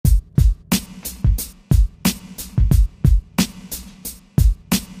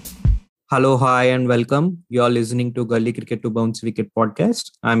Hello, hi, and welcome. You are listening to Gully Cricket to Bounce Wicket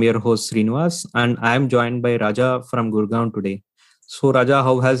podcast. I'm your host Srinivas, and I'm joined by Raja from Gurgaon today. So, Raja,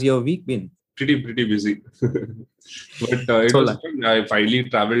 how has your week been? Pretty busy. But it So, was fun. I finally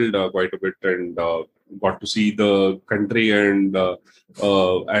traveled quite a bit and got to see the country and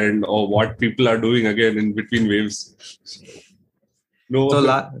what people are doing again in between waves. so, No,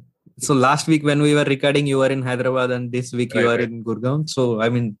 la- so last week when we were recording, you were in Hyderabad, and this week you right, are right. in Gurgaon. So, I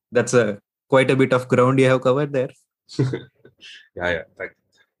mean, that's a quite a bit of ground you have covered there. Yeah. Thank you.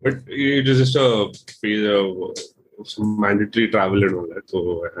 But it is just a phase of some mandatory travel and all that.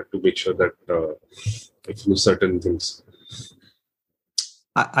 So I had to make sure that I finish certain things.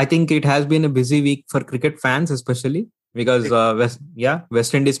 I think it has been a busy week for cricket fans, especially because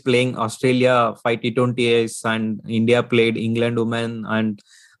West Indies playing Australia 5 T20s, and India played England women, and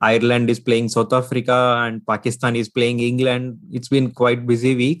Ireland is playing South Africa, and Pakistan is playing England. It's been quite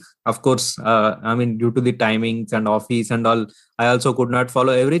busy week. Of course, I mean, due to the timings and office and all, I also could not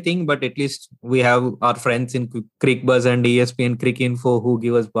follow everything, but at least we have our friends in Crickbuzz and ESPN Crick Info who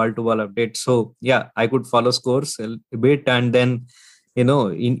give us ball to ball updates. So yeah, I could follow scores a bit, and then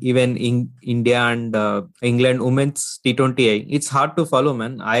even in India and England women's T20I, it's hard to follow,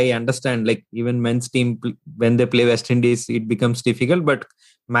 man. I understand, like even men's team when they play West Indies, it becomes difficult. But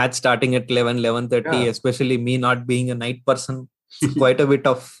match starting at 11:30, Yeah. especially me not being a night person, it's quite a bit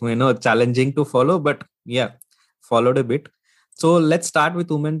of challenging to follow. But yeah, followed a bit. So let's start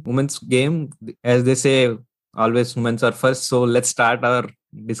with women's game. As they say, always women's are first. So let's start our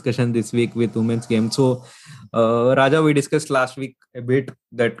discussion this week with women's game. So Raja, we discussed last week a bit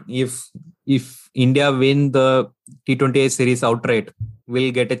that if India win the T20I series outright,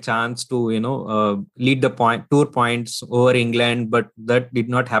 we'll get a chance to lead the tour points over England, but that did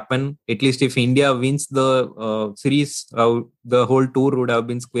not happen. At least if India wins the series, the whole tour would have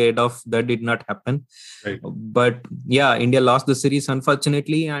been squared off. That did not happen. Right. But yeah, India lost the series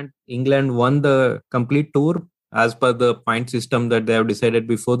unfortunately, and England won the complete tour as per the point system that they have decided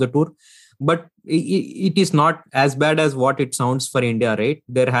before the tour. But it is not as bad as what it sounds for India, right?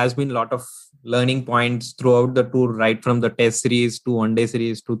 There has been a lot of learning points throughout the tour, right from the test series to one day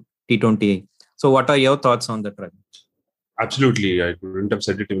series to T20. So what are your thoughts on the trend? Absolutely, I couldn't have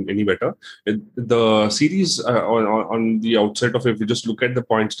said it any better. The series on the outset of it, if you just look at the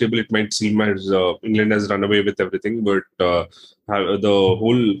points table, it might seem as England has run away with everything, but the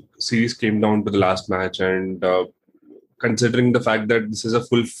whole series came down to the last match. And considering the fact that this is a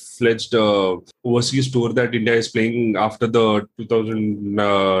full-fledged overseas tour that India is playing after the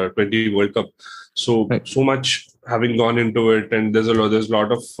 2020 World Cup, Right. so much having gone into it, and there's a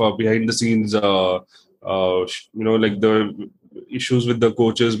lot of behind the scenes. Like the issues with the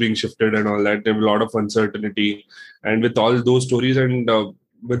coaches being shifted and all that. There was a lot of uncertainty, and with all those stories and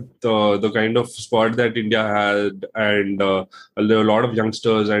with the kind of squad that India had, and there were a lot of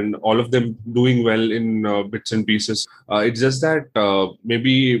youngsters, and all of them doing well in bits and pieces. It's just that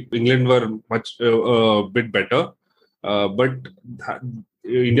maybe England were much a bit better, but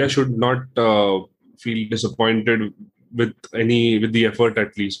India should not feel disappointed with the effort,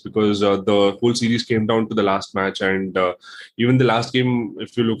 at least, because the whole series came down to the last match. And even the last game,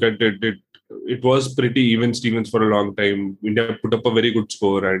 if you look at it was pretty even Stevens for a long time. India put up a very good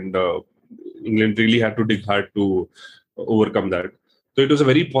score, and England really had to dig hard to overcome that. So it was a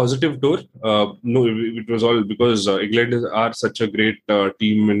very positive tour. No, it was all because England are such a great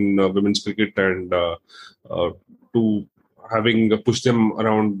team in women's cricket, and to having pushed them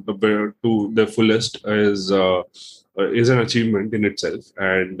around to the fullest is an achievement in itself.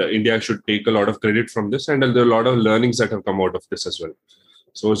 And India should take a lot of credit from this, and there are a lot of learnings that have come out of this as well.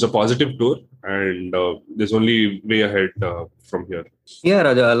 So it's a positive tour, and there's only way ahead from here. Yeah,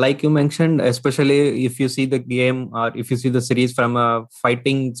 Raja, like you mentioned, especially if you see the game or if you see the series from a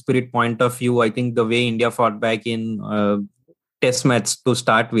fighting spirit point of view, I think the way India fought back in test match to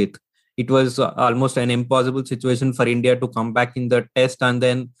start with, it was almost an impossible situation for India to come back in the test, and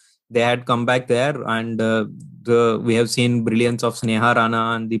then they had come back there, and we have seen brilliance of Sneha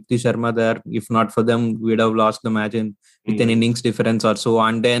Rana and Deepti Sharma there. If not for them, we'd have lost the match with an innings difference or so.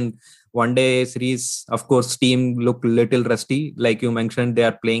 And then one day series, of course, team look little rusty, like you mentioned. They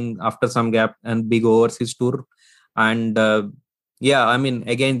are playing after some gap and big overseas tour, and yeah, I mean,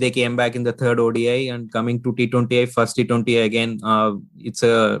 again they came back in the third ODI, and coming to T20I, first T20I again. It's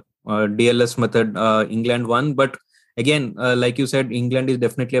a DLS method. England won, but again, like you said, England is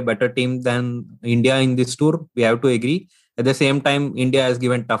definitely a better team than India in this tour. We have to agree. At the same time, India has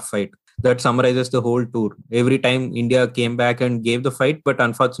given tough fight. That summarizes the whole tour. Every time India came back and gave the fight, but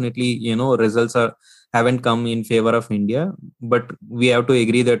unfortunately, results haven't come in favor of India. But we have to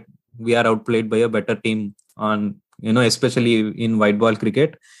agree that we are outplayed by a better team on, especially in white ball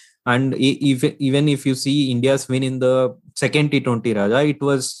cricket. And even if you see India's win in the second T20, Raja, it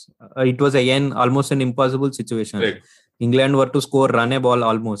was again almost an impossible situation. Correct. England were to score run a ball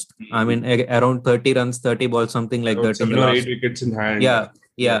almost. I mean, around 30 runs, 30 balls, something like that. 7 or 8 wickets in hand.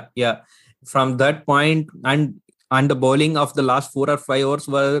 Yeah. From that point, and the bowling of the last 4 or 5 overs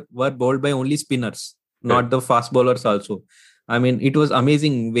were bowled by only spinners, not the fast bowlers also. I mean, it was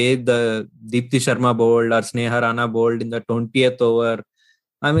amazing way the Deepti Sharma bowled or Sneha Rana bowled in the 20th over.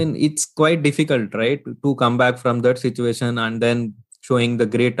 I mean, it's quite difficult, right, to come back from that situation and then showing the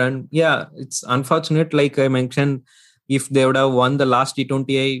great. And yeah, it's unfortunate, like I mentioned, if they would have won the last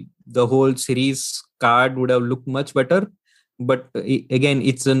T20I, the whole series card would have looked much better. But again,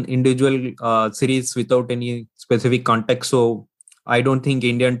 it's an individual series without any specific context. So I don't think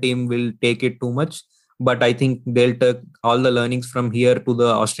Indian team will take it too much. But I think they'll take all the learnings from here to the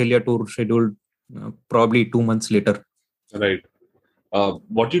Australia tour scheduled probably 2 months later. Right.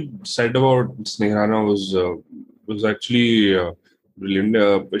 What you said about Sneha Rana was actually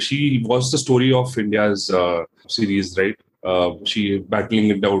brilliant. She was the story of India's series, right? She battling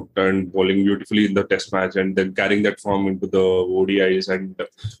it out and bowling beautifully in the Test match, and then carrying that form into the ODIs, and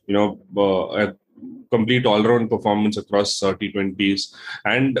a complete all-round performance across T20s.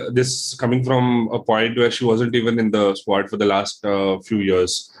 And this coming from a point where she wasn't even in the squad for the last few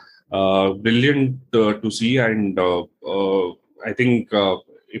years. Brilliant to see, and I think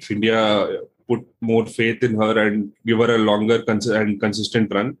if India put more faith in her and give her a longer and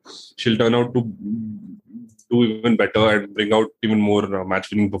consistent run, she'll turn out to do even better and bring out even more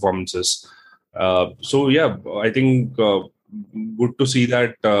match-winning performances. So yeah, I think good to see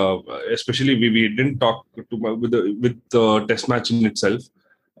that. Especially we didn't talk with the Test match in itself.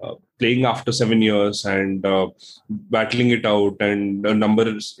 Playing after 7 years and battling it out, and number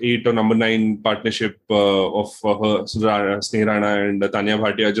 8 or number 9 partnership of her, Sneha Rana and Tanya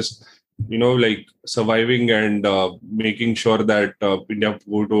Bhatia, just like surviving and making sure that India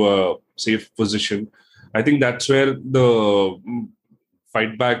go to a safe position. I think that's where the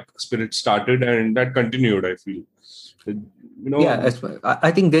fight back spirit started, and that continued, I feel. Yeah,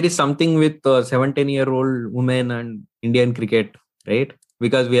 I think there is something with 17-year-old women and Indian cricket, right?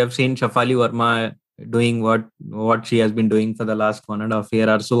 Because we have seen Shafali Verma doing what she has been doing for the last 1.5 years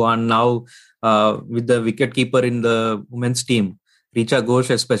or so, and now with the wicket keeper in the women's team, Richa Ghosh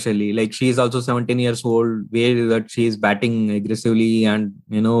especially, like she is also 17 years old, way that she is batting aggressively and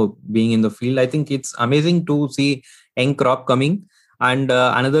being in the field. I think it's amazing to see young crop coming. And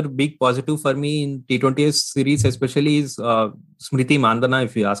another big positive for me in T20 series especially is Smriti Mandana.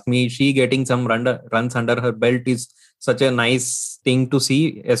 If you ask me, she getting some runs under her belt is such a nice thing to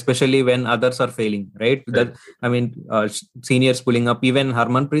see, especially when others are failing, right? That, I mean, seniors pulling up. Even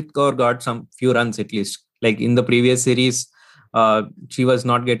Harmanpreet Kaur got some few runs at least. Like in the previous series, she was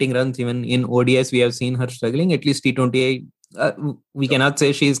not getting runs. Even in ODS, we have seen her struggling. At least T20, we cannot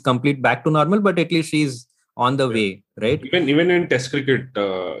say she is complete back to normal, but at least she is on the way, right? Even in Test cricket,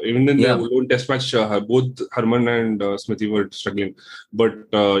 even in the own Test match, both Harman and Smriti were struggling. But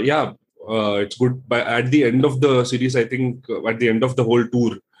it's good. But at the end of the series, I think at the end of the whole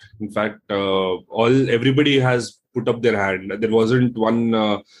tour, in fact, everybody has put up their hand. There wasn't one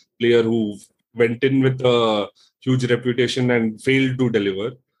player who went in with a huge reputation and failed to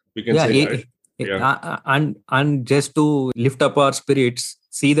deliver. We can say that. And just to lift up our spirits,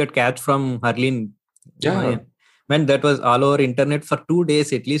 see that catch from Harleen. Yeah. Man, that was all over internet for 2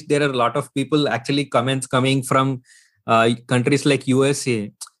 days. At least there are a lot of people actually comments coming from countries like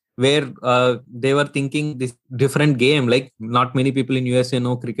USA, where they were thinking this different game. Like not many people in USA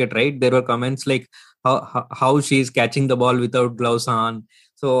know cricket, right? There were comments like how she is catching the ball without gloves on.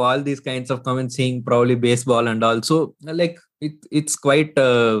 So all these kinds of comments saying probably baseball and also like it's quite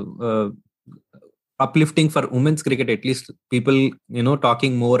uplifting for women's cricket. At least people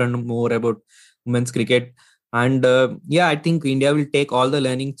talking more and more about women's cricket. And I think India will take all the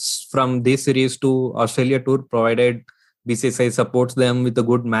learnings from this series to Australia tour, provided BCCI supports them with a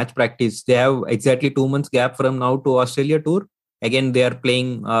good match practice. They have exactly 2 months gap from now to Australia tour. Again, they are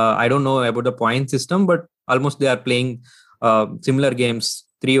playing, I don't know about the point system, but almost they are playing similar games,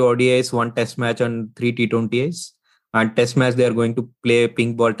 3 ODIs, 1 test match and 3 T20Is. And test match, they are going to play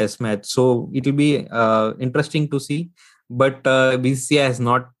pink ball test match. So it will be interesting to see. But BCCI has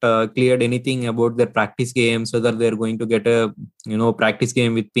not cleared anything about their practice games, whether they're going to get a practice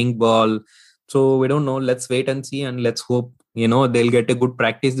game with pink ball. So we don't know. Let's wait and see, and let's hope they'll get a good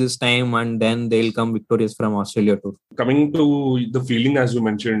practice this time and then they'll come victorious from Australia tour. Coming to the fielding, as you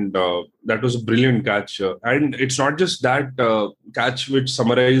mentioned, that was a brilliant catch, and it's not just that catch which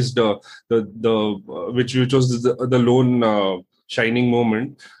summarized which was the lone shining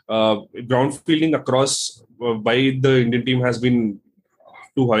moment. Ground fielding across by the Indian team has been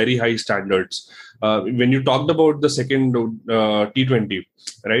to very high standards. When you talked about the second T20,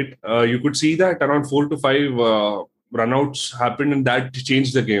 right? You could see that around 4 to 5 runouts happened, and that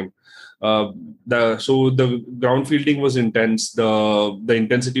changed the game. So the ground fielding was intense. The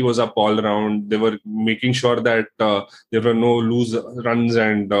intensity was up all around. They were making sure that there were no loose runs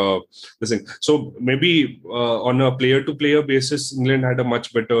and this thing. So maybe on a player-to-player basis, England had a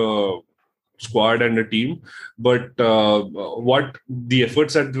much better squad and a team, but what the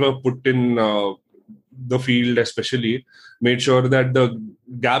efforts that were put in the field especially made sure that the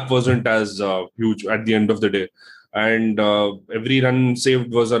gap wasn't as huge at the end of the day, and every run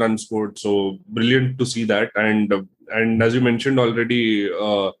saved was a run scored. So brilliant to see that. And as you mentioned already,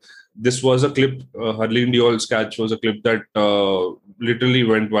 this was a clip, Harleen Deol's catch was a clip that literally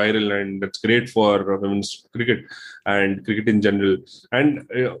went viral, and that's great for women's cricket and cricket in general. And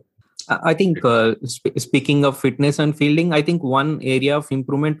I think speaking of fitness and fielding, I think one area of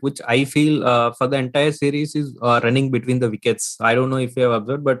improvement which I feel for the entire series is running between the wickets. I don't know if you have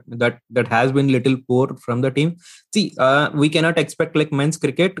observed, but that has been little poor from the team. See, we cannot expect like men's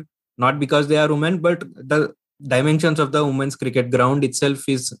cricket, not because they are women, but the dimensions of the women's cricket ground itself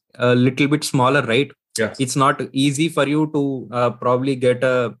is a little bit smaller, right? Yeah. It's not easy for you to probably hit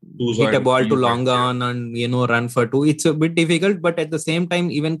a ball to long on and run for two. It's a bit difficult, but at the same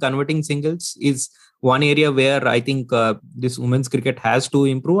time, even converting singles is one area where I think this women's cricket has to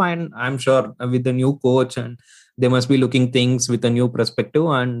improve. And I'm sure with the new coach, and they must be looking things with a new perspective.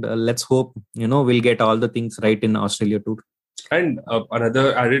 And let's hope we'll get all the things right in Australia too. And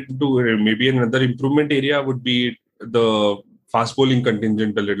another added to maybe another improvement area would be the fast bowling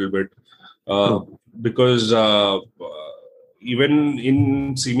contingent a little bit. Because even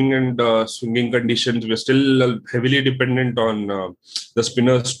in seaming and swinging conditions, we're still heavily dependent on the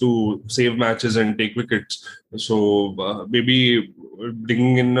spinners to save matches and take wickets. So maybe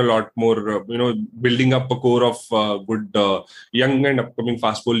bringing in a lot more, building up a core of good young and upcoming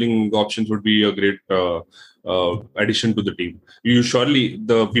fast bowling options would be a great addition to the team. Surely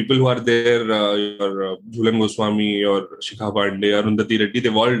the people who are there, your Jhulan Goswami or Shikha Pandey or Arundhati Reddy,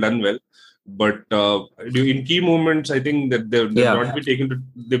 they've all done well. But in key moments, I think that they've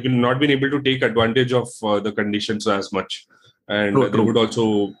not been able to take advantage of the conditions as much, and they would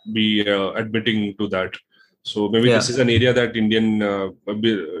also be admitting to that. So maybe this is an area that Indian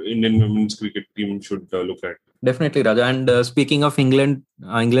women's cricket team should look at. Definitely, Raja. And speaking of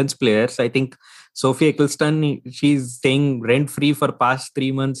England's players, I think Sophie Ecclestone, she's staying rent-free for past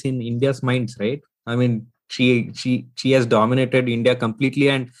 3 months in India's minds, right? I mean, she has dominated India completely,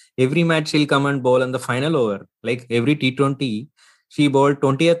 and every match she'll come and bowl on the final over. Like every T20, she bowled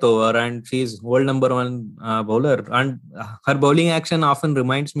 20th over, and she's world number one bowler. And her bowling action often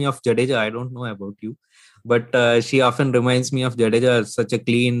reminds me of Jadeja. I don't know about you, but she often reminds me of Jadeja. Such a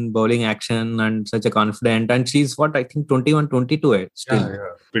clean bowling action and such a confident. And she's I think 21, 22 still. Yeah,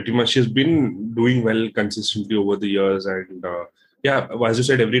 pretty much. She's been doing well consistently over the years, and as you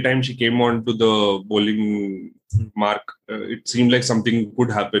said, every time she came on to the bowling mark, it seemed like something could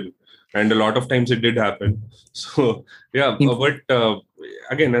happen. And a lot of times it did happen. So, but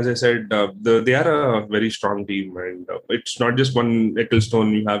again, as I said, they are a very strong team. And it's not just one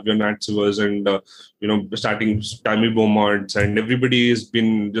Ecclestone. You have your Nat Sivers and, starting Tammy Beaumont. And everybody has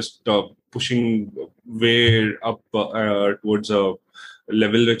been just pushing way up towards a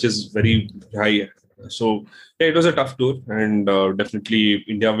level which is very high. So it was a tough tour, and definitely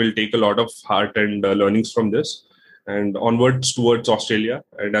India will take a lot of heart and learnings from this, and onwards towards Australia.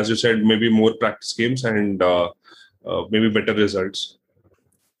 And as you said, maybe more practice games and maybe better results.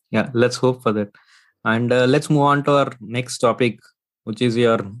 Yeah, let's hope for that. And let's move on to our next topic, which is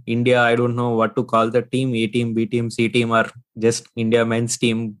your India. I don't know what to call the team: A team, B team, C team, or just India men's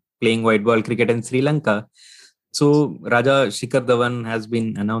team playing white ball cricket in Sri Lanka. So, Raja, Shikhar Dhawan has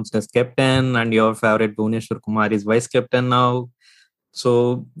been announced as captain, and your favorite Bhuvneshwar Kumar is vice captain now.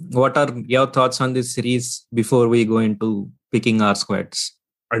 So, what are your thoughts on this series before we go into picking our squads?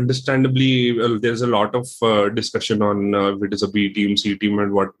 Understandably, there's a lot of discussion on if it is a B team, C team,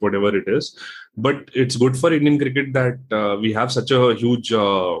 and whatever it is. But it's good for Indian cricket that we have such a huge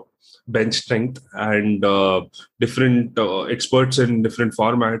bench strength and different experts in different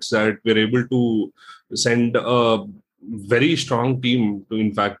formats that we're able to send a very strong team.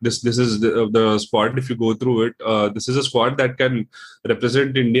 In fact, this is the squad. If you go through it, this is a squad that can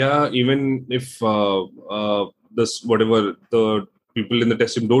represent India, even if this whatever the people in the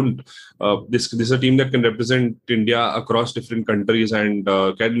test team don't. This is a team that can represent India across different countries and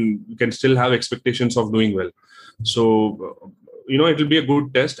can still have expectations of doing well. So it will be a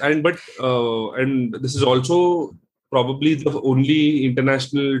good test. And this is also probably the only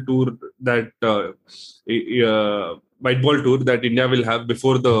international tour that white ball tour that India will have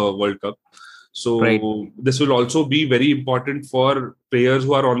before the World Cup. So Right. this will also be very important for players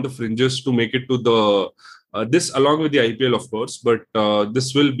who are on the fringes to make it to the this along with the IPL, of course, but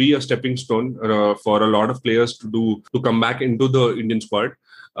this will be a stepping stone for a lot of players to come back into the Indian squad.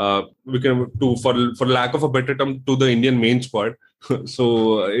 We can for lack of a better term, to the Indian main squad.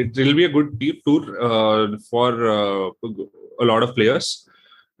 So it will be a good tour for a lot of players,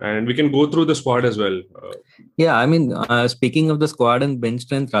 and we can go through the squad as well. Yeah, I mean, speaking of the squad and bench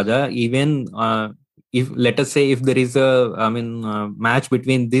strength, Raja, even if let us say if there is a match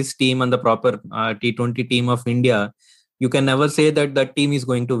between this team and the proper T20 team of India, you can never say that that team is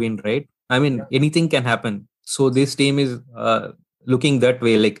going to win, right? I mean, anything can happen. So this team is looking that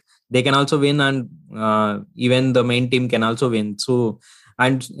way. Like they can also win, and even the main team can also win. So,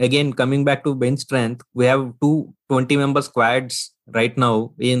 and again, coming back to bench strength, we have two 20-member squads right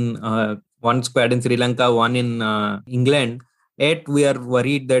now in one squad in Sri Lanka, one in England. Yet we are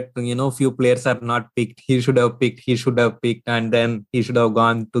worried that few players are not picked. He should have picked, and then he should have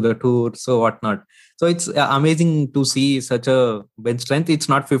gone to the tour. So whatnot. So it's amazing to see such a bench strength. It's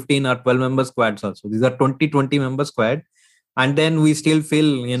not 15 or 12-member squads also. These are 20-member squad. And then we still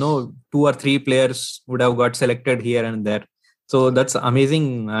feel, two or three players would have got selected here and there. So that's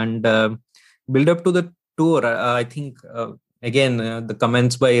amazing. And build up to the tour, I think, again, the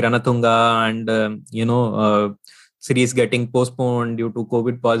comments by Ranatunga and, series getting postponed due to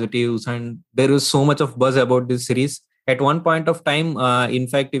COVID positives. And there is so much of buzz about this series. At one point of time, in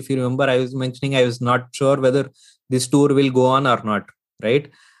fact, if you remember, I was mentioning I was not sure whether this tour will go on or not, right?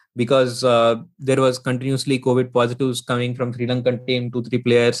 Because there was continuously COVID positives coming from Sri Lankan team, 2-3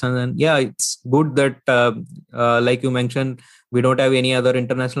 players. And then, yeah, it's good that, like you mentioned, we don't have any other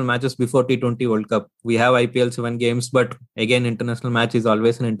international matches before T20 World Cup. We have IPL 7 games, but again, international match is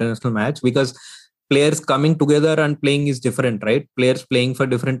always an international match because players coming together and playing is different, right? Players playing for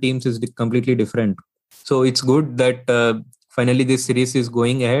different teams is completely different. So it's good that finally this series is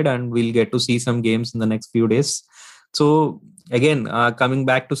going ahead and we'll get to see some games in the next few days. So again, coming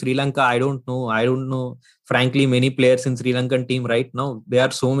back to Sri Lanka, I don't know. Frankly, many players in Sri Lankan team right now. There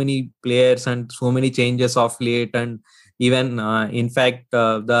are so many players and so many changes of late. And even in fact,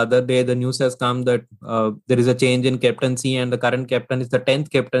 the other day, the news has come that there is a change in captaincy, and the current captain is the 10th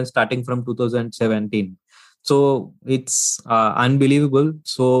captain starting from 2017. So it's unbelievable.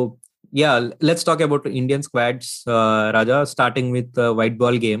 So yeah, let's talk about Indian squads, Raja, starting with the white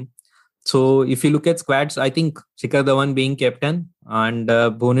ball game. So if you look at squads, I think Shikhar Dhawan being captain and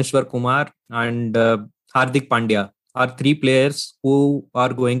Bhuvneshwar Kumar and Hardik Pandya are three players who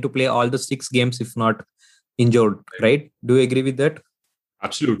are going to play all the 6 games if not injured, right? Do you agree with that?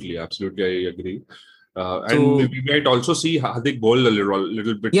 Absolutely, I agree. And we might also see Hardik bowl a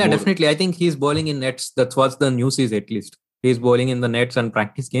little bit. Yeah, more. Definitely. I think he's bowling in nets. That's what the news is, at least. He's bowling in the nets and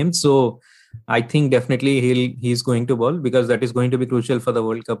practice games. So I think definitely he's going to bowl because that is going to be crucial for the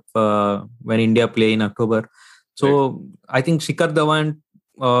World Cup when India play in October. So right. I think Shikhar Dhawan,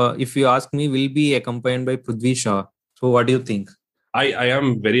 if you ask me, will be accompanied by Prithvi Shaw. So what do you think? I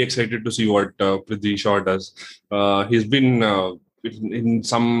am very excited to see what Prithvi Shaw does. He's been in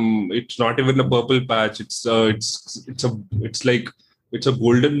some. It's not even a purple patch. It's a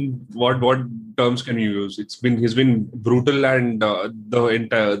golden. What terms can you use? He's been brutal, and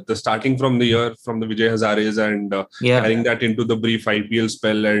the starting from the year from the Vijay Hazares and carrying that into the brief IPL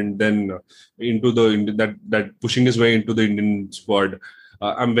spell, and then into that pushing his way into the Indian squad.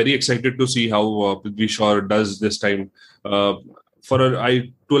 I'm very excited to see how Prithvi Shaw does this time.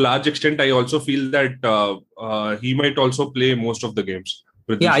 To a large extent, I also feel that he might also play most of the games.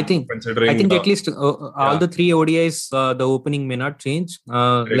 I think at least all the 3 ODIs, the opening may not change.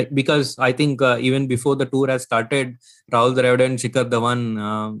 Because I think even before the tour has started, Rahul Dravid and Shikhar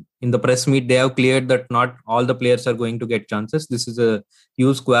Dhawan in the press meet, they have cleared that not all the players are going to get chances. This is a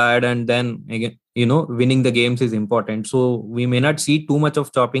huge squad, and then again, winning the games is important. So we may not see too much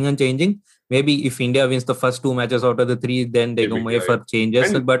of chopping and changing. Maybe if India wins the first 2 matches out of the 3, then they go away for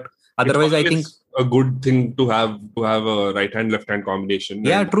changes. But otherwise, I think a good thing to have a right hand left hand combination.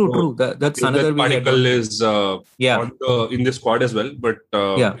 Yeah, true. That's another. Particle is in the squad as well. But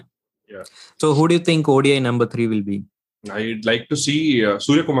So who do you think ODI number 3 will be? I'd like to see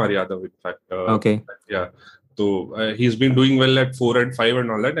Surya Kumar Yadav, in fact. Okay. Yeah. So he's been doing well at 4 and 5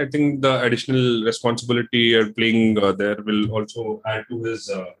 and all that. I think the additional responsibility and playing there will also add to his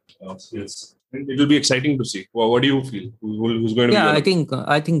skills. And it will be exciting to see. Well, what do you feel? Who's going to be? Yeah,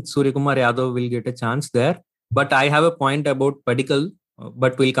 I think Surya Kumar Yadav will get a chance there. But I have a point about Padikkal,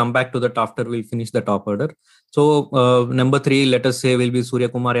 but we'll come back to that after we finish the top order. So number 3, let us say, will be Surya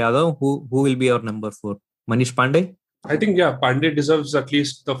Kumar Yadav. Who will be our number 4? Manish Pandey? I think, yeah, Pandey deserves at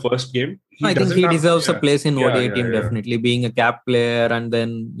least the first game. I think he deserves a place in ODI team, definitely, being a cap player, and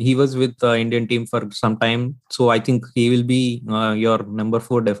then he was with the Indian team for some time. So I think he will be your number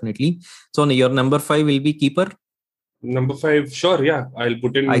 4, definitely. So your number 5 will be keeper? Number 5, sure, yeah. I'll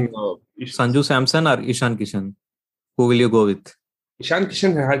put in Sanju Samson or Ishan Kishan. Who will you go with? Ishan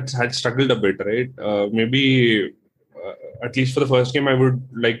Kishan had struggled a bit, right? Maybe at least for the first game, I would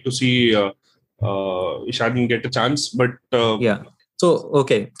like to see Ishan get a chance, but yeah. So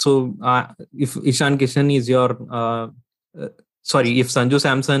okay. So if Ishan Kishan is your if Sanju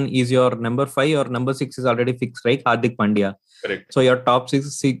Samson is your number 5, your number 6 is already fixed, right? Hardik Pandya. Correct. So your top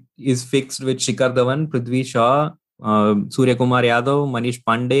 6 is fixed with Shikhar Dhawan, Prithvi Shaw, Surya Kumar Yadav, Manish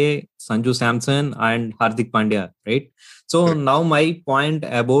Pandey, Sanju Samson, and Hardik Pandya, right? So Correct. Now my point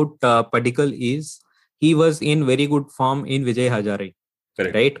about Padikkal is he was in very good form in Vijay Hazare,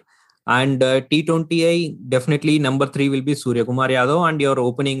 correct, right? And T20I, definitely number 3 will be Surya Kumar Yadav, and your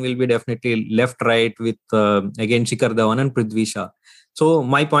opening will be definitely left right with again Shikhar Dhawan and Prithvi Shaw. So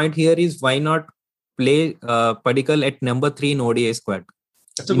my point here is, why not play Padikkal at number 3 in ODI squad?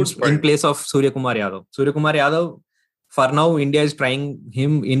 That's a good point. In place of Surya Kumar Yadav. Surya Kumar Yadav, for now, India is trying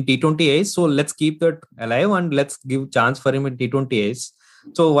him in T20Is, so let's keep that alive and let's give chance for him in T20Is.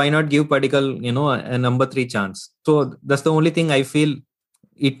 So why not give Padikkal, a number 3 chance? So that's the only thing I feel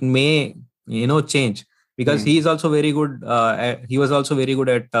it may, change, because he is also very good. He was also very good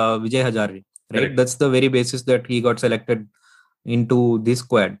at Vijay Hazare, right? Correct. That's the very basis that he got selected into this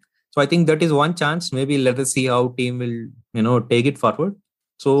squad. So I think that is one chance. Maybe let us see how team will, take it forward.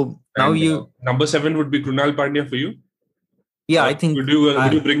 So now number 7 would be Krunal Pandya for you. Yeah, I think. Would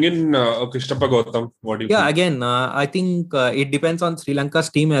you bring in Krishnappa Gautam? What do you? Yeah, think? Again, I think it depends on Sri Lanka's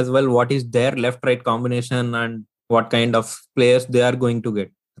team as well. What is their left-right combination and what kind of players they are going to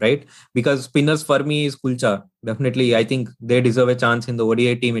get, right? Because spinners for me is Kulcha. Definitely, I think they deserve a chance in the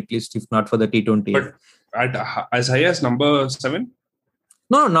ODI team, at least, if not for the T20. But as high as number 7?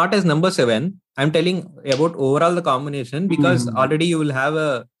 No, not as number 7. I'm telling about overall the combination, because already you will have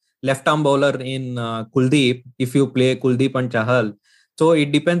a left-arm bowler in Kuldeep if you play Kuldeep and Chahal. So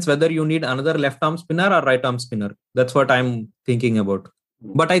it depends whether you need another left-arm spinner or right-arm spinner. That's what I'm thinking about.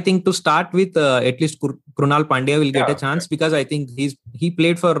 But I think to start with, at least Krunal Pandya will get a chance, because I think he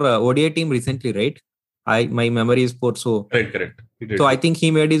played for ODI team recently, right? My memory is poor. So correct. So I think he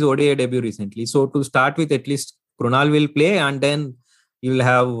made his ODI debut recently. So to start with, at least Krunal will play, and then you will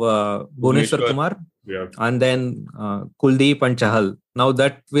have Bhuvneshwar Kumar, and then Kuldeep and Chahal. Now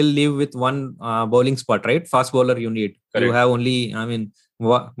that will leave with one bowling spot, right? Fast bowler you need. Correct. You have only,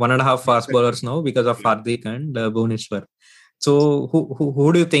 1.5 fast bowlers now because of Hardik and Bhuvneshwar. So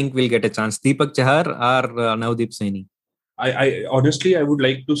who do you think will get a chance? Deepak Chahar or Navdeep Saini? I honestly, I would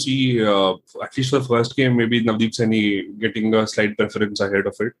like to see, at least for the first game, maybe Navdeep Saini getting a slight preference ahead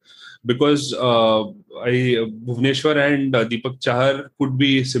of it. Because Bhuvneshwar and Deepak Chahar could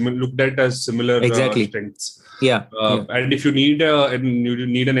be looked at as similar strengths. Yeah. And if you need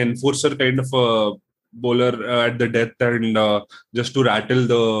an enforcer kind of a bowler at the death and just to rattle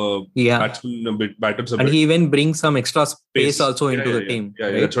the batsmen a bit, batters a bit. And he even brings some extra space also into the team. Yeah,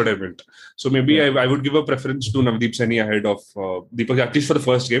 right? That's what I meant. So maybe I would give a preference to Navdeep Saini ahead of Deepak, at least for the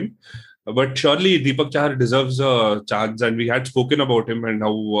first game. But surely Deepak Chahar deserves a chance, and we had spoken about him and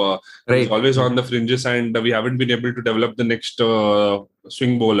how he's always on the fringes, and we haven't been able to develop the next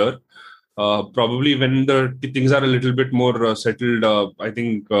swing bowler. Probably when the things are a little bit more settled, I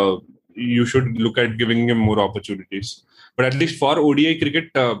think you should look at giving him more opportunities. But at least for ODI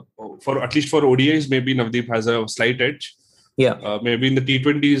cricket, for ODIs, maybe Navdeep has a slight edge. Yeah. Maybe in the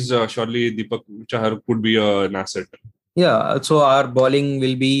T20s, surely Deepak Chahar could be an asset. Yeah, so our bowling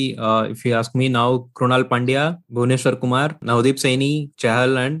will be, if you ask me now, Krunal Pandya, Bhuvneshwar Kumar, Navdeep Saini,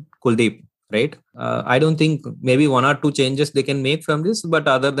 Chahal and Kuldeep, right? I don't think maybe 1 or 2 changes they can make from this, but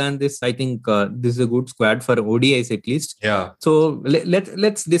other than this, I think this is a good squad for ODIs at least. Yeah. So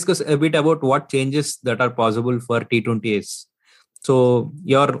let's discuss a bit about what changes that are possible for T20s. So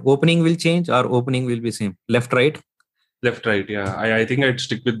your opening will change, or opening will be same? Left, right? Left, right, yeah. I think I'd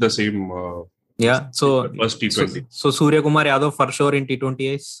stick with the same... so first T20. So Surya Kumar Yadav for sure in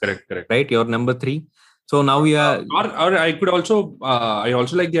T20Is. Correct. Right, your number 3. So now we are. Or I could also I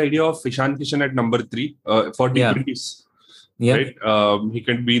also like the idea of Ishan Kishan at number 3 for T20s. Yeah. Right, he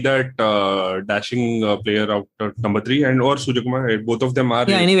can be that dashing player out at number 3, and or Suryakumar. Both of them are.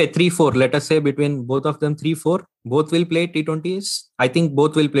 Yeah. Anyway, 3-4. Let us say between both of them, 3-4. Both will play T20s. I think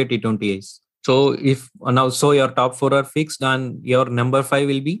both will play T20s. So if now, so your top 4 are fixed, and your number 5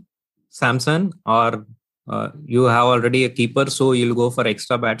 will be Samson, or you have already a keeper, so you'll go for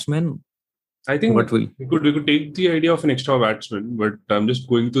extra batsman. I think we could take the idea of an extra batsman, but I'm just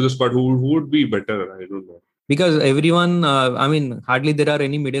going through the squad. Who would be better? I don't know. Because everyone, hardly there are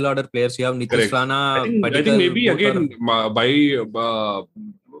any middle order players. You have Nitish Rana. I think maybe again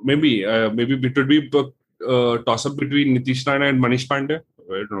maybe it would be toss up between Nitish Rana and Manish Pandey.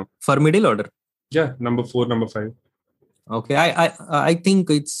 I don't know. For middle order. Yeah, number 4, number 5. Okay, I think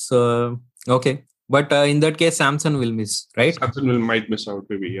it's okay. But in that case, Samson will miss, right? Samson might miss out,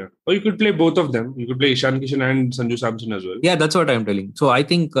 maybe, yeah. Or you could play both of them. You could play Ishan Kishan and Sanju Samson as well. Yeah, that's what I'm telling. So I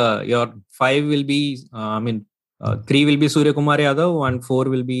think your 5 will be, 3 will be Suryakumar Yadav and 4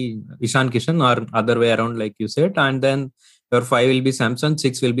 will be Ishan Kishan, or other way around, like you said. And then your 5 will be Samson,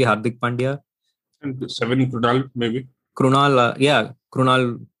 6 will be Hardik Pandya. And 7, Krunal, maybe.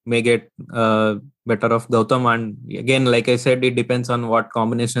 Krunal may get better of Gautam, and again, like I said, it depends on what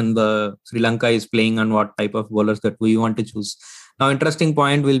combination the Sri Lanka is playing and what type of bowlers that we want to choose. Now, interesting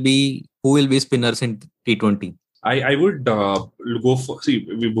point will be who will be spinners in T20. I would go for,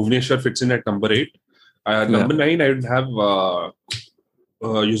 Bhuvneshwar fits in at number 8. Number 9, I would have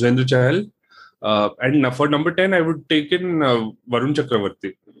Yuzvendra Chahal, and for number 10, I would take in Varun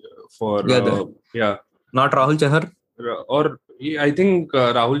Chakravarti for not Rahul Chahar, or I think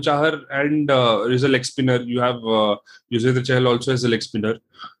Rahul Chahar and is a leg spinner. You have Yuzvendra Chahal also as a leg spinner.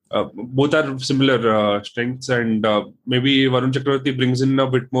 Both are similar strengths, and maybe Varun Chakravarti brings in a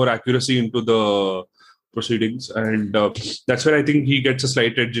bit more accuracy into the proceedings, and that's where I think he gets a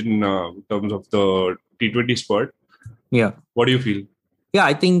slight edge in terms of the T20 squad. Yeah. What do you feel? Yeah,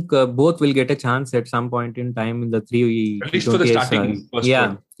 I think both will get a chance at some point in time in the 3. At least for the starting.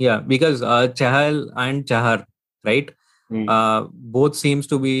 Yeah, because Chahal and Chahar, right? Both seems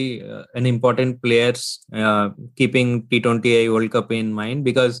to be an important players, keeping T20I World Cup in mind,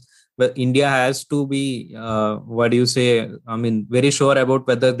 because India has to be very sure about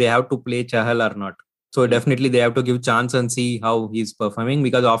whether they have to play Chahal or not. So definitely they have to give chance and see how he's performing,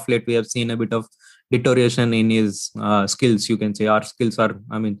 because of late we have seen a bit of deterioration in his skills, you can say. Our skills are,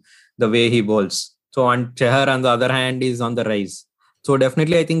 the way he bowls. So, and Chahar on the other hand is on the rise. So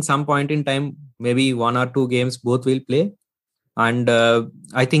definitely I think some point in time, maybe 1 or 2 games both will play. And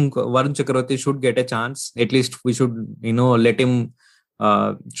I think Varun Chakravarti should get a chance. At least we should, let him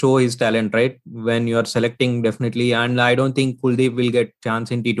show his talent, right? When you are selecting, definitely. And I don't think Kuldeep will get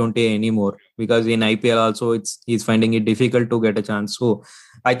chance in T20 anymore, because in IPL also he's finding it difficult to get a chance. So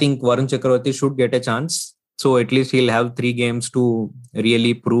I think Varun Chakravarti should get a chance. So at least he'll have 3 games to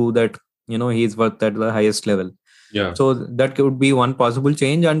really prove that, he's worth at the highest level. Yeah. So that could be one possible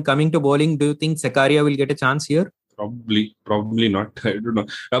change. And coming to bowling, do you think Zakaria will get a chance here? Probably not. I don't know.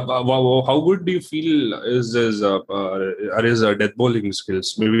 How good do you feel is his death bowling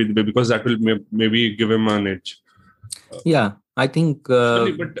skills? Maybe because that will maybe give him an edge. Yeah, I think.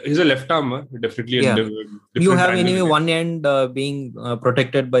 But he's a left arm, definitely. Yeah. You have anyway one end being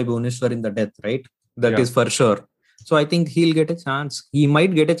protected by Bhuvneshwar in the death, right? That is for sure. So I think he'll get a chance. He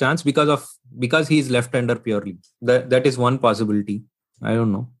might get a chance because he's left-hander purely. That is one possibility. I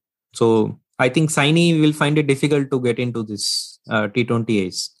don't know. So I think Saini will find it difficult to get into this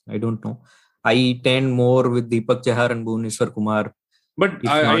T20As. I don't know. I tend more with Deepak Chahar and Bhuvneshwar Kumar. But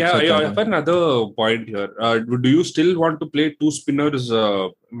I have another point here. Do you still want to play 2 spinners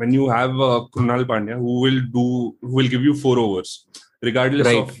when you have Krunal Pandya, who will give you 4 overs? Regardless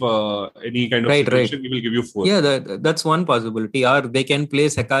of any kind of situation, he will give you 4. Yeah, that's one possibility. Or they can play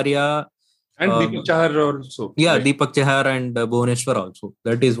Zakaria and Deepak Chahar also. Yeah, right? Deepak Chahar and Bhuvneshwar also.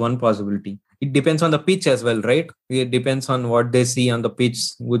 That is one possibility. It depends on the pitch as well, right? It depends on what they see on the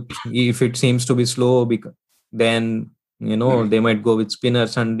pitch. If it seems to be slow, then they might go with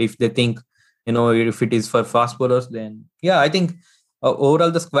spinners. And if they think, if it is for fast bowlers, then I think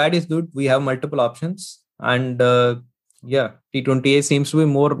overall the squad is good. We have multiple options, and T20A seems to be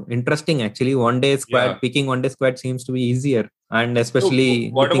more interesting actually. Picking one day squad seems to be easier, and especially.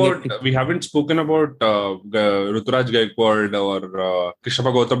 So what about we haven't spoken about Ruturaj Gaikwad or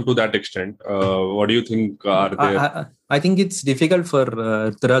Krishnappa Gautam to that extent? What do you think are there? I think it's difficult for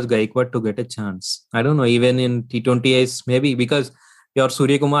Ruturaj Gaikwad to get a chance. I don't know, even in T20As maybe, because your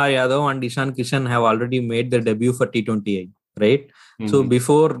Suryakumar Yadav and Ishan Kishan have already made their debut for T20A, right? Mm-hmm. So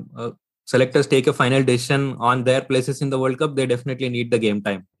before selectors take a final decision on their places in the World Cup, they definitely need the game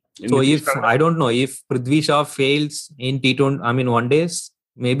time. So Nitish if Rana? I don't know if Prithvi Shaw fails in T20, I mean one days,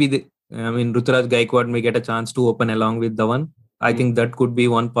 maybe Ruturaj Gaikwad may get a chance to open along with Dhawan. I think that could be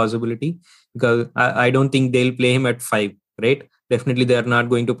one possibility, because I don't think they'll play him at 5, right? Definitely they are not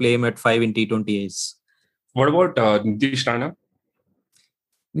going to play him at 5 in T20s. What about Nitish Rana?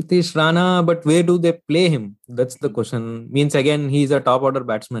 Nitish Rana, but where do they play him? That's the question. Means again, he's a top order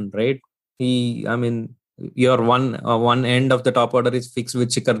batsman, right? Your one end of the top order is fixed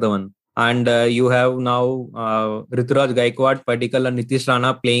with Shikhar Dhawan, and you have now Ruturaj Gaikwad, Padikkal, and Nitish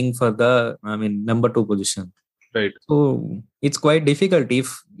Rana playing for the number 2 position. Right. So it's quite difficult.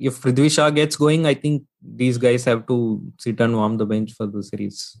 If Prithvi Shaw gets going, I think these guys have to sit and warm the bench for the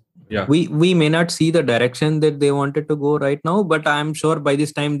series. Yeah. We may not see the direction that they wanted to go right now, but I'm sure by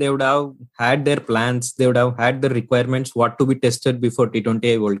this time they would have had their plans. They would have had the requirements, what to be tested before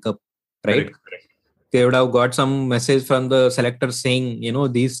T20I World Cup, right? Correct. They would have got some message from the selectors saying,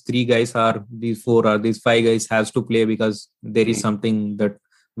 these 3 guys are, these 4 or these 5 guys has to play because there is something that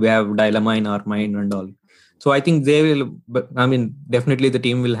we have dilemma in our mind and all. So I think they will, definitely the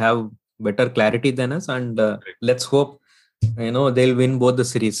team will have better clarity than us, and let's hope, they'll win both the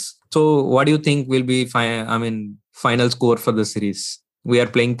series. So what do you think will be final score for the series? We are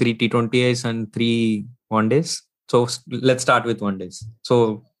playing 3 T20Is and 3 one days. So let's start with one days.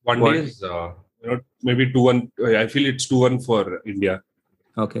 So one day is maybe 2-1. I feel it's 2-1 for India.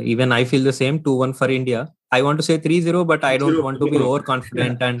 Okay, even I feel the same, 2-1 for India. I want to say 3-0, but I don't want to be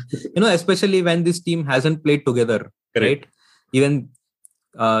overconfident. And, especially when this team hasn't played together, right? Even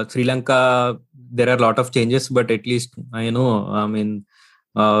Sri Lanka, there are a lot of changes, but at least, they know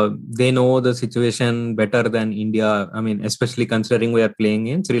the situation better than India. Especially considering we are playing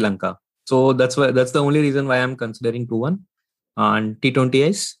in Sri Lanka. So that's the only reason why I'm considering 2-1. And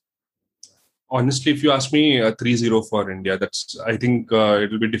T20Is? Honestly, if you ask me, 3-0 for India. I think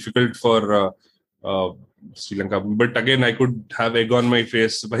it will be difficult for Sri Lanka. But again, I could have egg on my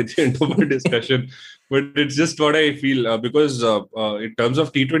face by the end of our discussion. But it's just what I feel, because in terms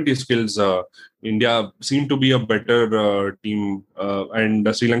of T20 skills, India seem to be a better team. And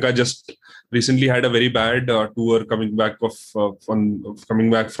Sri Lanka just recently had a very bad tour coming back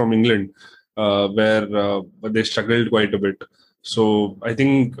from England, where they struggled quite a bit. So I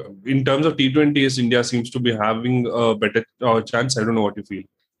think in terms of T20s, India seems to be having a better chance. I don't know what you feel.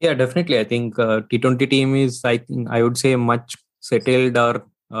 Yeah, definitely. I think T20 team is, I would say, much settled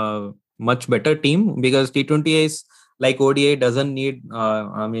or much better team, because T20 is like ODI doesn't need,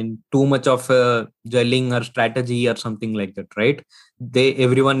 too much of gelling or strategy or something like that, right?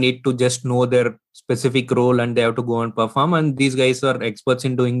 Everyone need to just know their specific role and they have to go and perform. And these guys are experts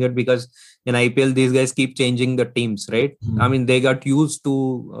in doing that, because in IPL, these guys keep changing the teams, right? They got used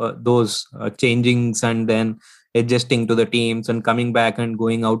to those changings and then adjusting to the teams and coming back and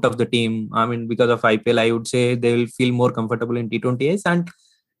going out of the team. Because of IPL, I would say they will feel more comfortable in T20s. And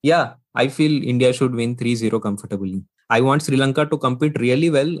yeah, I feel India should win 3-0 comfortably. I want Sri Lanka to compete really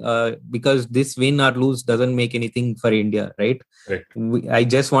well, because this win or lose doesn't make anything for India, right? I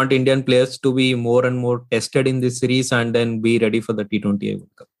just want Indian players to be more and more tested in this series and then be ready for the T20 World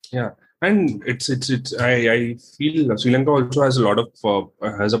Cup. Yeah. And I feel Sri Lanka also has a lot of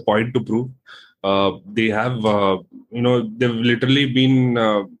has a point to prove. They have they've literally been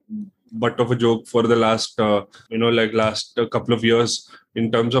butt of a joke for the last couple of years in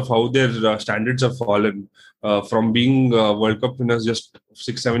terms of how their standards have fallen, from being World Cup winners just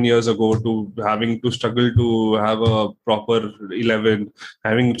 6-7 years ago to having to struggle to have a proper 11,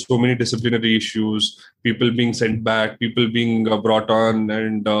 having so many disciplinary issues, people being sent back, people being brought on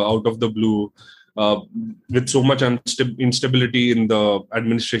and out of the blue, with so much instability in the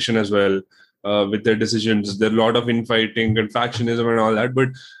administration as well. With their decisions, there are a lot of infighting and factionism and all that. But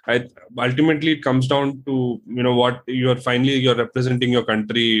ultimately, it comes down to what you're representing your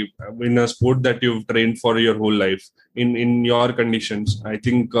country in a sport that you've trained for your whole life in your conditions. I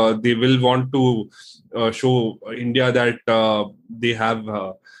think they will want to show India that they have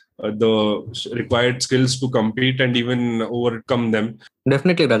the required skills to compete and even overcome them.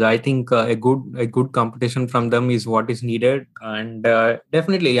 Definitely, Raja. I think a good competition from them is what is needed, and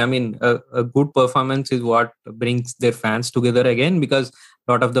definitely, a good performance is what brings their fans together again, because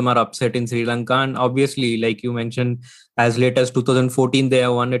a lot of them are upset in Sri Lanka, and obviously, like you mentioned, as late as 2014 they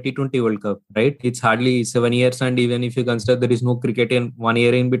have won a T20 World Cup, right? It's hardly 7 years, and even if you consider there is no cricket in 1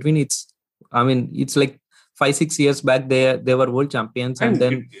 year in between, it's like 5-6 years back they were world champions, and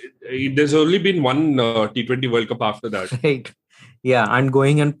then there's only been one T20 World Cup after that. Right. Yeah, and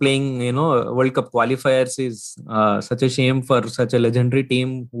going and playing, World Cup qualifiers is such a shame for such a legendary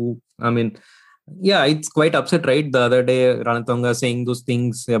team. Yeah, it's quite upset, right? The other day, Ranatunga saying those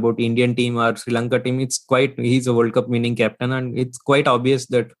things about Indian team or Sri Lanka team. He's a World Cup winning captain, and it's quite obvious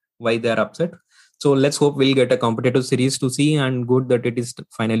that why they're upset. So let's hope we'll get a competitive series to see, and good that it is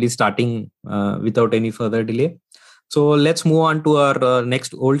finally starting without any further delay. So let's move on to our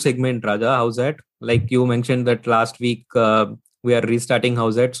next old segment, Raja. How's that? Like you mentioned that last week we are restarting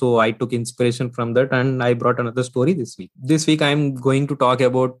How's that? So I took inspiration from that and I brought another story this week. This week I'm going to talk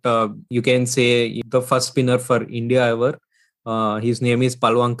about, you can say, the first spinner for India ever. His name is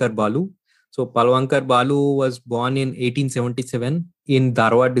Palwankar Balu. So Palwankar Balu was born in 1877 in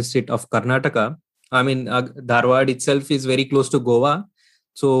Dharwad district of Karnataka. Dharwad itself is very close to Goa.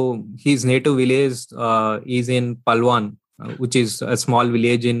 So his native village is in Palwan, which is a small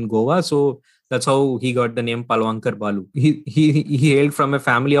village in Goa. So that's how he got the name Palwankar Balu. He hailed from a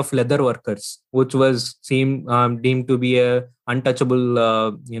family of leather workers, which was deemed to be a untouchable,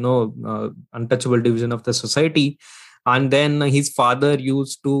 untouchable division of the society. And then his father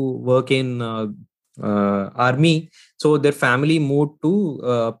used to work in army, so their family moved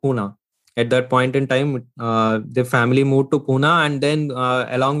to Pune. At that point in time, the family moved to Pune, and then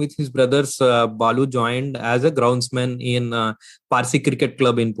along with his brothers, Balu joined as a groundsman in Parsi Cricket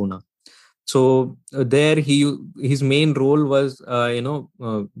Club in Pune. So there his main role was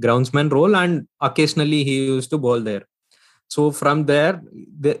groundsman role, and occasionally he used to bowl there. So from there,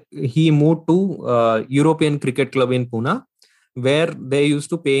 he moved to European Cricket Club in Pune, where they used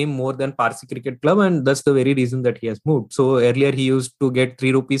to pay him more than Parsi Cricket Club, and that's the very reason that he has moved. So earlier he used to get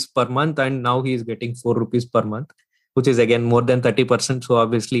 3 rupees per month, and now he is getting 4 rupees per month, which is again more than 30%. So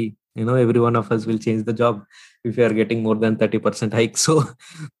obviously, every one of us will change the job if you are getting more than 30% hike.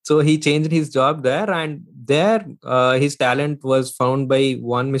 So he changed his job there, and there his talent was found by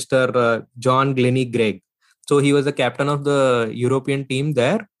one Mr. John Glennie Gregg. So he was the captain of the European team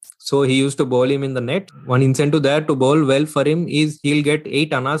there. So he used to bowl him in the net. One incentive there to bowl well for him is he'll get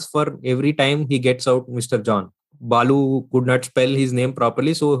 8 annas for every time he gets out Mr. John. Balu could not spell his name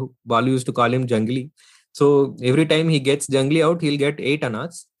properly, so Balu used to call him Jungli. So every time he gets Jungli out, he'll get 8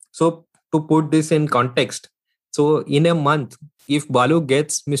 annas. So to put this in context, so in a month, if Balu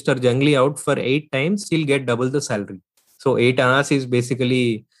gets Mr. Jungli out for 8 times, he'll get double the salary. So 8 annas is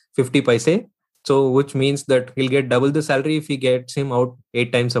basically 50 paise. So which means that he'll get double the salary if he gets him out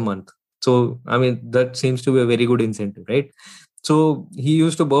 8 times a month. So, that seems to be a very good incentive, right? So he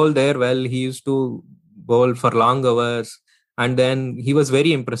used to bowl there well. He used to bowl for long hours. And then he was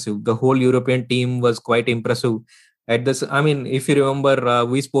very impressive. The whole European team was quite impressive. If you remember,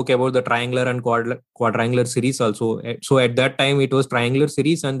 we spoke about the triangular and quadrangular series also. So at that time, it was triangular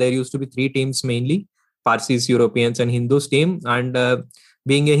series, and there used to be 3 teams mainly: Parsis, Europeans, and Hindus team. And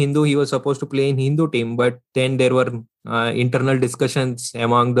being a Hindu, he was supposed to play in Hindu team, but then there were internal discussions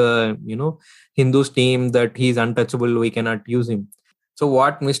among the Hindus team that he's untouchable, we cannot use him. So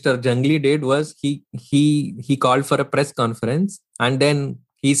what Mr. Jungli did was he called for a press conference, and then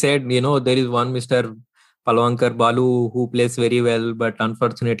he said, there is one Mr. Palwankar Balu who plays very well, but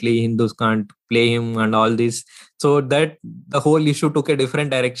unfortunately Hindus can't play him and all this. So that the whole issue took a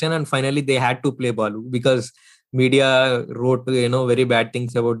different direction, and finally they had to play Balu because media wrote very bad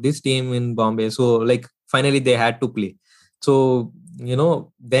things about this team in Bombay. So like finally they had to play. So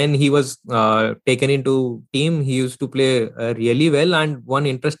then he was taken into team. He used to play really well, and one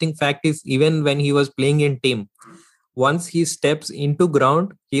interesting fact is, even when he was playing in team, once he steps into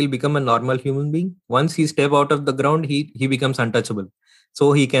ground, he'll become a normal human being. Once he step out of the ground, he becomes untouchable.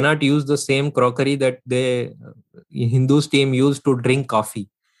 So he cannot use the same crockery that the Hindus team used to drink coffee.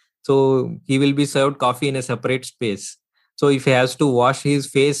 So he will be served coffee in a separate space. So if he has to wash his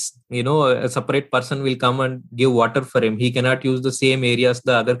face, a separate person will come and give water for him. He cannot use the same areas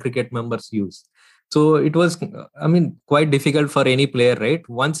the other cricket members use. So it was, quite difficult for any player, right?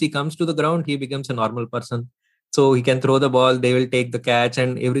 Once he comes to the ground, he becomes a normal person. So he can throw the ball, they will take the catch,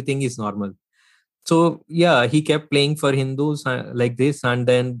 and everything is normal. So yeah, he kept playing for Hindus like this, and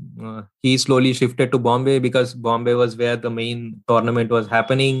then he slowly shifted to Bombay because Bombay was where the main tournament was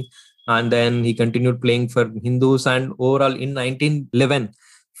happening. And then he continued playing for Hindus, and overall in 1911,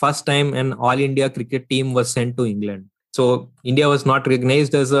 first time an All India cricket team was sent to England. So India was not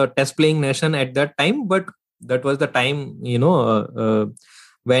recognized as a test playing nation at that time, but that was the time,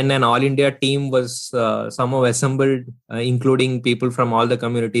 when an All India team was somehow assembled, including people from all the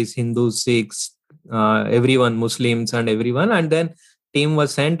communities, Hindus, Sikhs, everyone, Muslims and everyone. And then team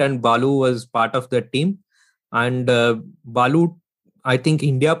was sent, and Balu was part of the team. And Balu I think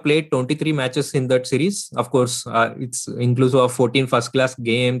India played 23 matches in that series. Of course, it's inclusive of 14 first class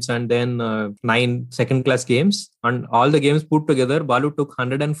games and then 9 second class games. And all the games put together, Balu took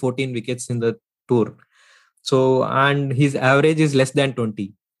 114 wickets in the tour. So, and his average is less than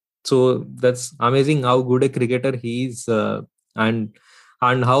 20. So that's amazing how good a cricketer he is. And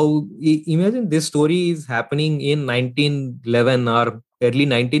how imagine this story is happening in 1911 or early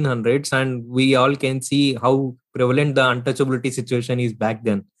 1900s, and we all can see how prevalent the untouchability situation is back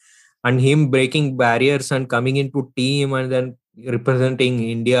then, and him breaking barriers and coming into team and then representing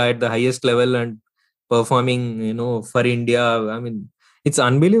India at the highest level and performing, for India. I mean, it's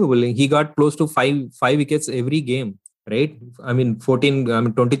unbelievable. He got close to five wickets every game, right? I mean,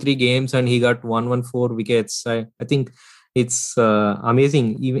 23 games and he got 114 wickets. I think it's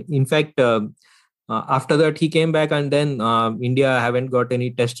amazing. Even in fact, after that he came back, and then India haven't got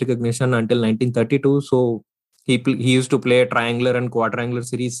any test recognition until 1932. So he used to play a triangular and quadrangular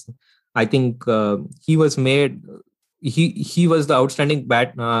series. I think he was made. He was the outstanding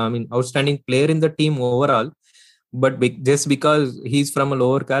player in the team overall. But just because he's from a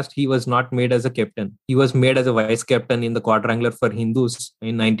lower caste, he was not made as a captain. He was made as a vice captain in the quadrangular for Hindus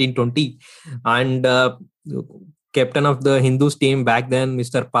in 1920, and captain of the Hindus team back then,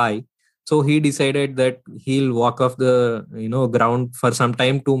 Mr. Pai. So he decided that he'll walk off the ground for some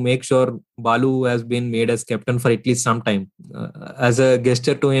time to make sure Balu has been made as captain for at least some time. As a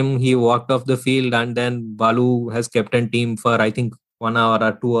gesture to him, he walked off the field, and then Balu has captain team for I think 1 hour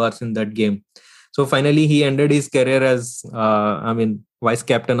or 2 hours in that game. So finally, he ended his career as vice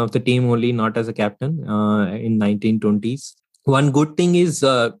captain of the team only, not as a captain in 1920s. One good thing is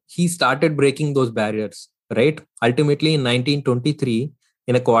he started breaking those barriers, right? Ultimately, in 1923,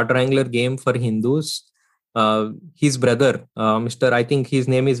 in a quadrangular game for Hindus, his brother, I think his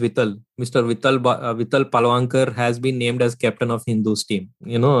name is Vittal, Mr. Vittal Palwankar has been named as captain of Hindus team.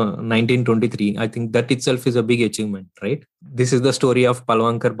 1923. I think that itself is a big achievement, right? This is the story of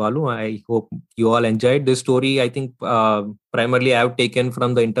Palwankar Balu. I hope you all enjoyed this story. I think primarily I have taken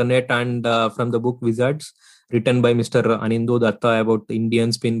from the internet and from the book Wizards, written by Mr. Anindo Datta about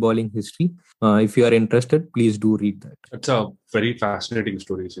Indian spin bowling history. If you are interested, please do read that. It's a very fascinating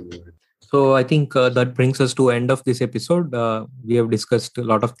story. So I think that brings us to end of this episode. We have discussed a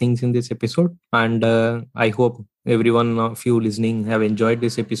lot of things in this episode, and I hope everyone of you listening have enjoyed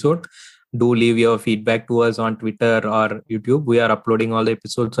this episode. Do leave your feedback to us on Twitter or YouTube. We are uploading all the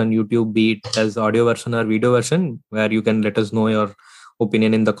episodes on YouTube, be it as audio version or video version, where you can let us know your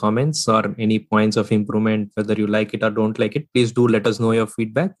opinion in the comments or any points of improvement, whether you like it or don't like it. Please do let us know your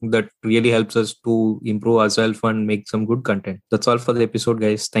feedback. That really helps us to improve ourselves and make some good content. That's all for the episode,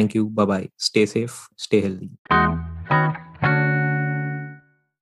 guys. Thank you. Bye bye. Stay safe, stay healthy.